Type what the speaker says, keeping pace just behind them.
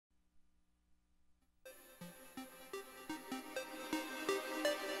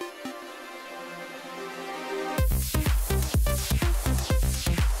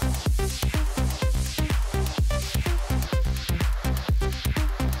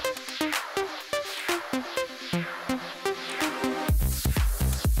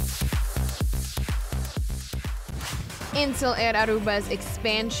Yentl Lieuw Aruba's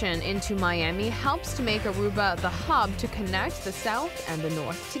expansion into Miami helps to make Aruba the hub to connect the South and the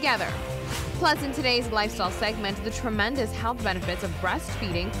North together. Plus, in today's lifestyle segment, the tremendous health benefits of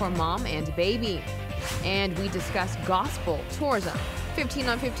breastfeeding for mom and baby. And we discuss gospel tourism. 15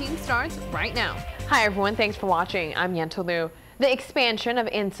 on 15 starts right now. Hi everyone, thanks for watching. I'm Yentl Lieuw. The expansion of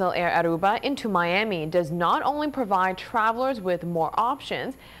Yentl Lieuw Aruba into Miami does not only provide travelers with more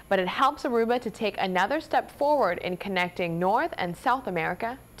options, but it helps Aruba to take another step forward in connecting North and South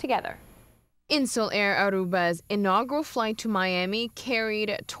America together. Yentl Lieuw Aruba's inaugural flight to Miami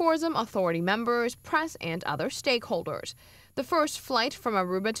carried tourism authority members, press, and other stakeholders. The first flight from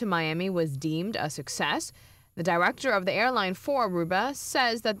Aruba to Miami was deemed a success. The director of the airline for Aruba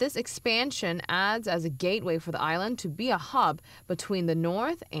says that this expansion adds as a gateway for the island to be a hub between the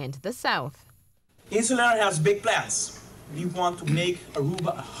North and the South. Yentl Lieuw has big plans. We want to make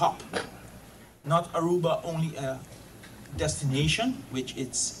Aruba a hub, not Aruba only a destination, which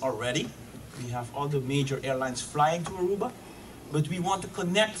it's already. We have all the major airlines flying to Aruba, but we want to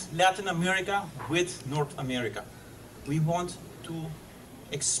connect Latin America with North America. We want to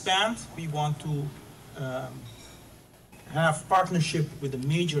expand, we want to have partnership with the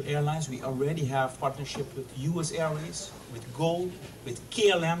major airlines. We already have partnership with US Airways, with GOL, with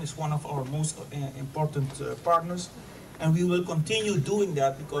KLM is one of our most important partners. And we will continue doing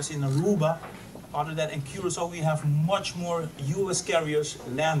that because in Aruba, other than in Curacao, we have much more US carriers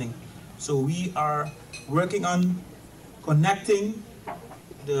landing. So we are working on connecting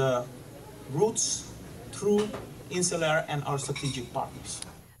the routes through Yentl Lieuw and our strategic partners.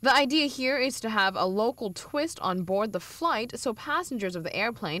 The idea here is to have a local twist on board the flight so passengers of the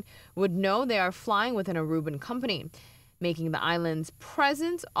airplane would know they are flying with an Aruban company. Making the island's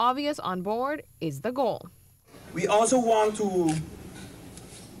presence obvious on board is the goal. We also want to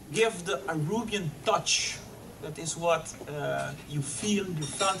give the Arubian touch. That is what you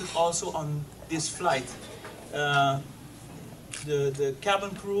felt it also on this flight. The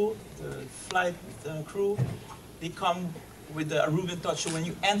cabin crew, the flight crew, they come with the Arubian touch. So when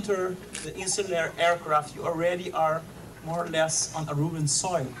you enter the Yentl Lieuw aircraft, you already are more or less on Aruban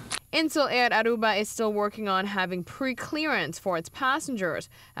soil. Yentl Lieuw Aruba is still working on having pre-clearance for its passengers.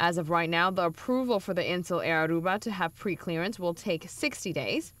 As of right now, the approval for the Yentl Lieuw Aruba to have pre-clearance will take 60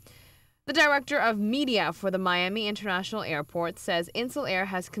 days. The director of media for the Miami International Airport says Yentl Lieuw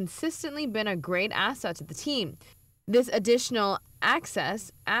has consistently been a great asset to the team. This additional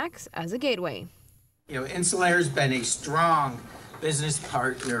access acts as a gateway. Yentl Lieuw has been a strong business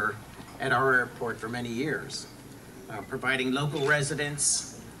partner at our airport for many years, providing local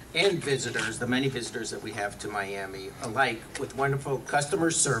residents and visitors, the many visitors that we have to Miami, alike with wonderful customer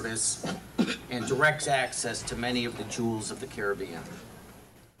service and direct access to many of the jewels of the Caribbean.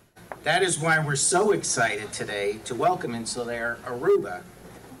 That is why we're so excited today to welcome Yentl Lieuw Aruba,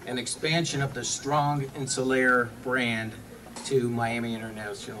 an expansion of the strong Yentl Lieuw brand to Miami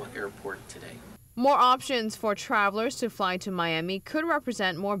International Airport today. More options for travelers to fly to Miami could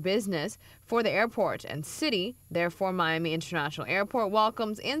represent more business for the airport and city. Therefore, Miami International Airport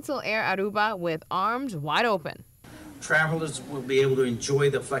welcomes Yentl Lieuw Aruba with arms wide open. Travelers will be able to enjoy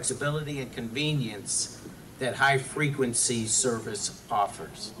the flexibility and convenience that high-frequency service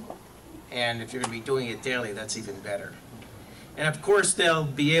offers. And if you're going to be doing it daily, that's even better. And of course, they'll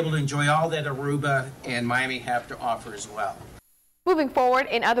be able to enjoy all that Aruba and Miami have to offer as well. Moving forward,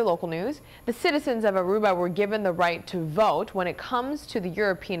 in other local news, the citizens of Aruba were given the right to vote when it comes to the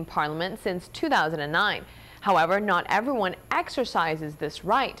European Parliament since 2009. However, not everyone exercises this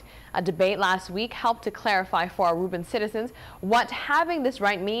right. A debate last week helped to clarify for Aruban citizens what having this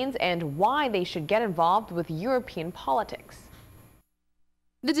right means and why they should get involved with European politics.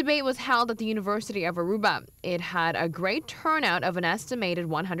 The debate was held at the University of Aruba. It had a great turnout of an estimated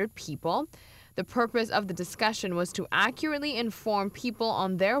 100 people. The purpose of the discussion was to accurately inform people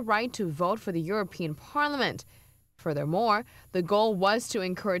on their right to vote for the European Parliament. Furthermore, the goal was to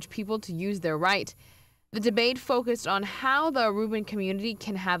encourage people to use their right. The debate focused on how the Aruban community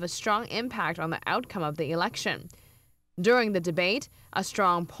can have a strong impact on the outcome of the election. During the debate, a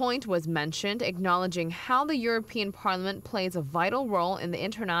strong point was mentioned acknowledging how the European Parliament plays a vital role in the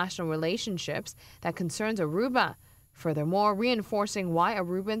international relationships that concerns Aruba. Furthermore, reinforcing why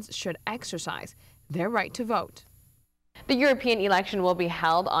Arubans should exercise their right to vote. The European election will be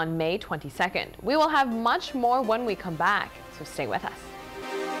held on May 22nd. We will have much more when we come back, so stay with us.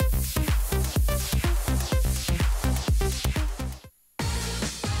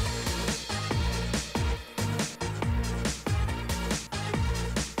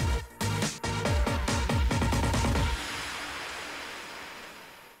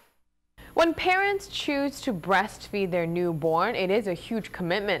 When parents choose to breastfeed their newborn, it is a huge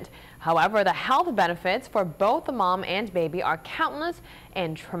commitment. However, the health benefits for both the mom and baby are countless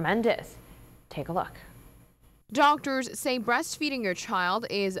and tremendous. Take a look. Doctors say breastfeeding your child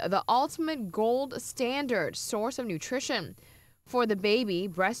is the ultimate gold standard source of nutrition. For the baby,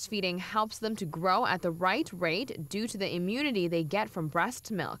 breastfeeding helps them to grow at the right rate due to the immunity they get from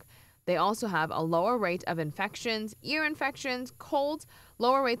breast milk. They also have a lower rate of infections, ear infections, colds,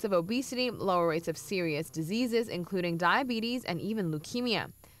 lower rates of obesity, lower rates of serious diseases, including diabetes and even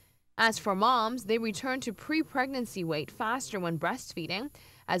leukemia. As for moms, they return to pre-pregnancy weight faster when breastfeeding.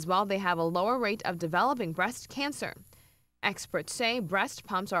 As well, they have a lower rate of developing breast cancer. Experts say breast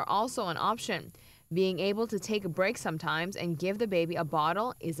pumps are also an option. Being able to take a break sometimes and give the baby a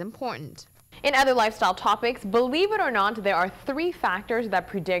bottle is important. In other lifestyle topics, believe it or not, there are 3 factors that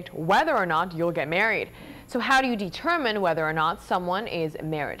predict whether or not you'll get married. So how do you determine whether or not someone is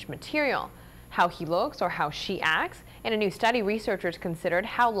marriage material? How he looks or how she acts? In a new study, researchers considered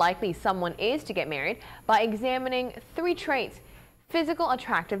how likely someone is to get married by examining 3 traits: physical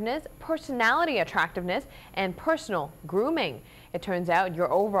attractiveness, personality attractiveness, and personal grooming. It turns out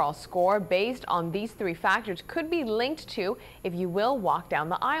your overall score based on these 3 factors could be linked to if you will walk down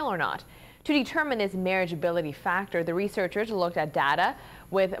the aisle or not. To determine this marriageability factor, the researchers looked at data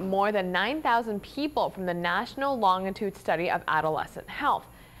with more than 9,000 people from the National Longitude Study of Adolescent Health.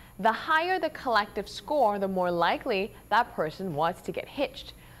 The higher the collective score, the more likely that person was to get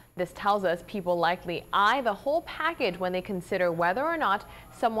hitched. This tells us people likely eye the whole package when they consider whether or not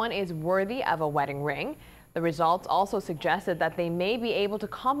someone is worthy of a wedding ring. The results also suggested that they may be able to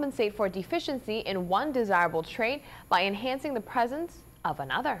compensate for a deficiency in one desirable trait by enhancing the presence of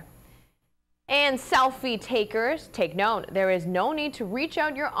another. And selfie takers, take note, there is no need to reach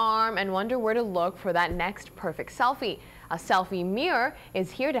out your arm and wonder where to look for that next perfect selfie. A selfie mirror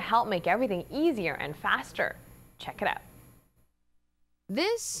is here to help make everything easier and faster. Check it out.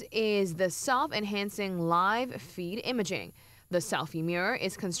 This is the self-enhancing live feed imaging. The selfie mirror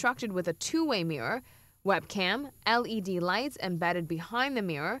is constructed with a 2-way mirror, webcam, LED lights embedded behind the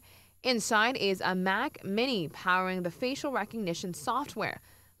mirror. Inside is a Mac Mini powering the facial recognition software.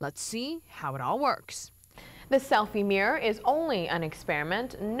 Let's see how it all works. The selfie mirror is only an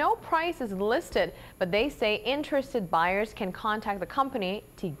experiment. No price is listed, but they say interested buyers can contact the company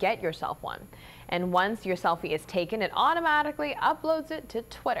to get yourself one. And once your selfie is taken, it automatically uploads it to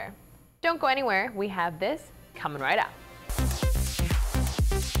Twitter. Don't go anywhere. We have this coming right up.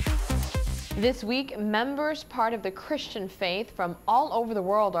 This week, members part of the Christian faith from all over the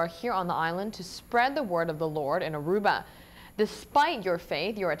world are here on the island to spread the word of the Lord in Aruba. Despite your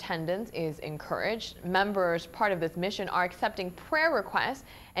faith, your attendance is encouraged. Members part of this mission are accepting prayer requests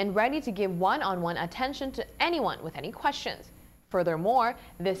and ready to give one-on-one attention to anyone with any questions. Furthermore,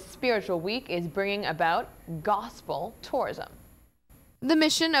 this spiritual week is bringing about gospel tourism. The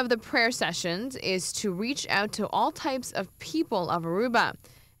mission of the prayer sessions is to reach out to all types of people of Aruba,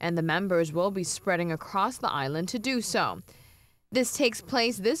 and the members will be spreading across the island to do so. This takes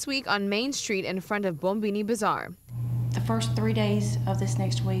place this week on Main Street in front of Bombini Bazaar. The first 3 days of this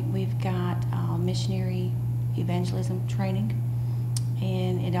next week, we've got missionary evangelism training,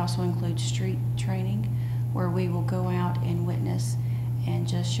 and it also includes street training, where we will go out and witness and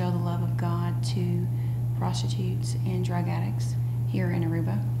just show the love of God to prostitutes and drug addicts here in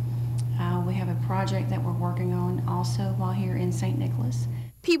Aruba. We have a project that we're working on also while here in St. Nicholas.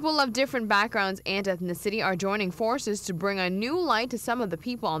 People of different backgrounds and ethnicity are joining forces to bring a new light to some of the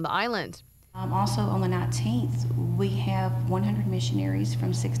people on the island. Also on the 19th, we have 100 missionaries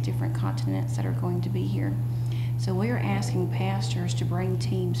from 6 different continents that are going to be here. So we are asking pastors to bring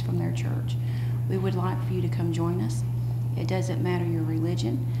teams from their church. We would like for you to come join us. It doesn't matter your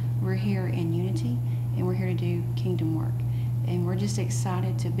religion. We're here in unity, and we're here to do kingdom work. And we're just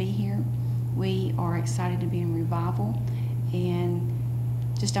excited to be here. We are excited to be in revival and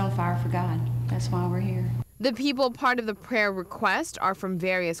just on fire for God. That's why we're here. The people part of the prayer request are from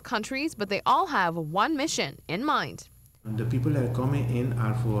various countries, but they all have one mission in mind. The people that are coming in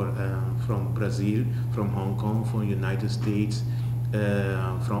are from Brazil, from Hong Kong, from United States,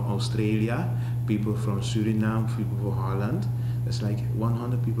 from Australia, people from Suriname, people from Holland. There's like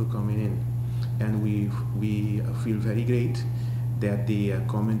 100 people coming in. And we feel very great that they are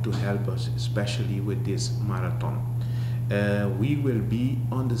coming to help us, especially with this marathon. We will be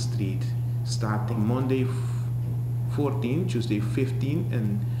on the street starting Monday 14, Tuesday 15,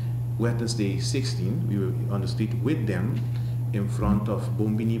 and Wednesday 16. We will be on the street with them in front of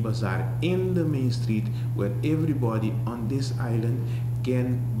Bombini Bazaar in the main street, where everybody on this island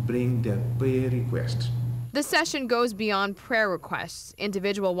can bring their prayer request. The session goes beyond prayer requests.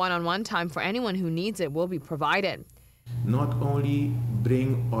 Individual one-on-one time for anyone who needs it will be provided. Not only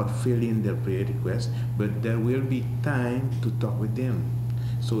bring or fill in their prayer request, but there will be time to talk with them.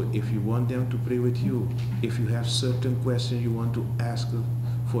 So if you want them to pray with you, if you have certain questions you want to ask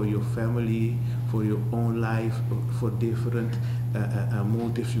for your family, for your own life, for different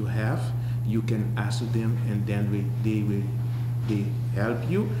motives you have, you can ask them, and then they help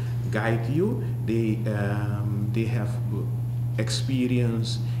you, guide you. They have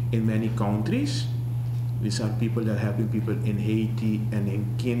experience in many countries. These are people that are helping people in Haiti and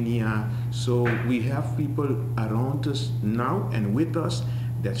in Kenya. So we have people around us now and with us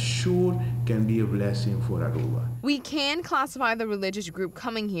that sure can be a blessing for Aruba. We can classify the religious group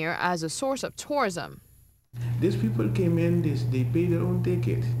coming here as a source of tourism. These people came in, they pay their own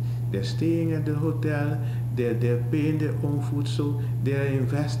ticket. They're staying at the hotel, they're paying their own food, so they're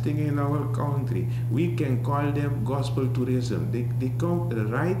investing in our country. We can call them gospel tourism. They come at the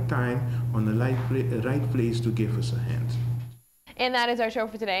right time on the right place to give us a hand. And that is our show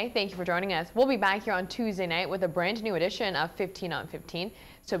for today. Thank you for joining us. We'll be back here on Tuesday night with a brand new edition of 15 on 15.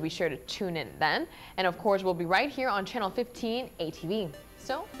 So be sure to tune in then. And of course, we'll be right here on Channel 15 ATV.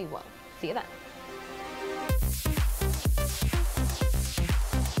 So we will see you then.